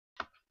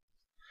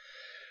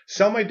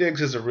Sell My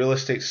Digs is a real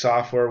estate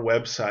software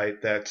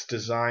website that's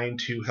designed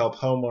to help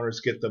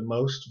homeowners get the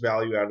most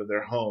value out of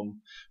their home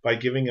by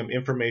giving them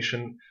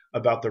information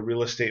about the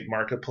real estate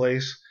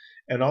marketplace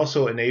and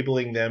also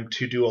enabling them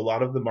to do a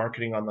lot of the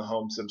marketing on the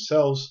homes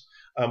themselves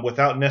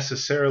without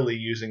necessarily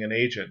using an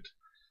agent.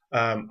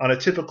 On a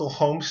typical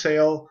home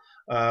sale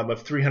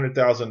of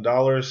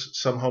 $300,000,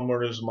 some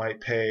homeowners might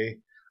pay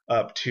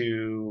up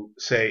to,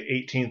 say,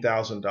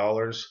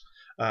 $18,000.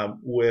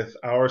 With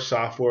our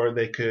software,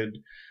 they could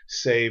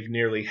save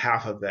nearly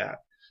half of that.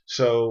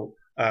 So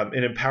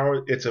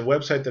it's a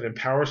website that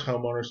empowers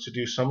homeowners to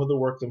do some of the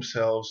work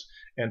themselves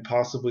and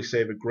possibly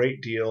save a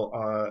great deal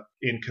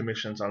in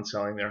commissions on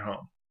selling their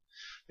home.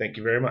 Thank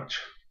you very much.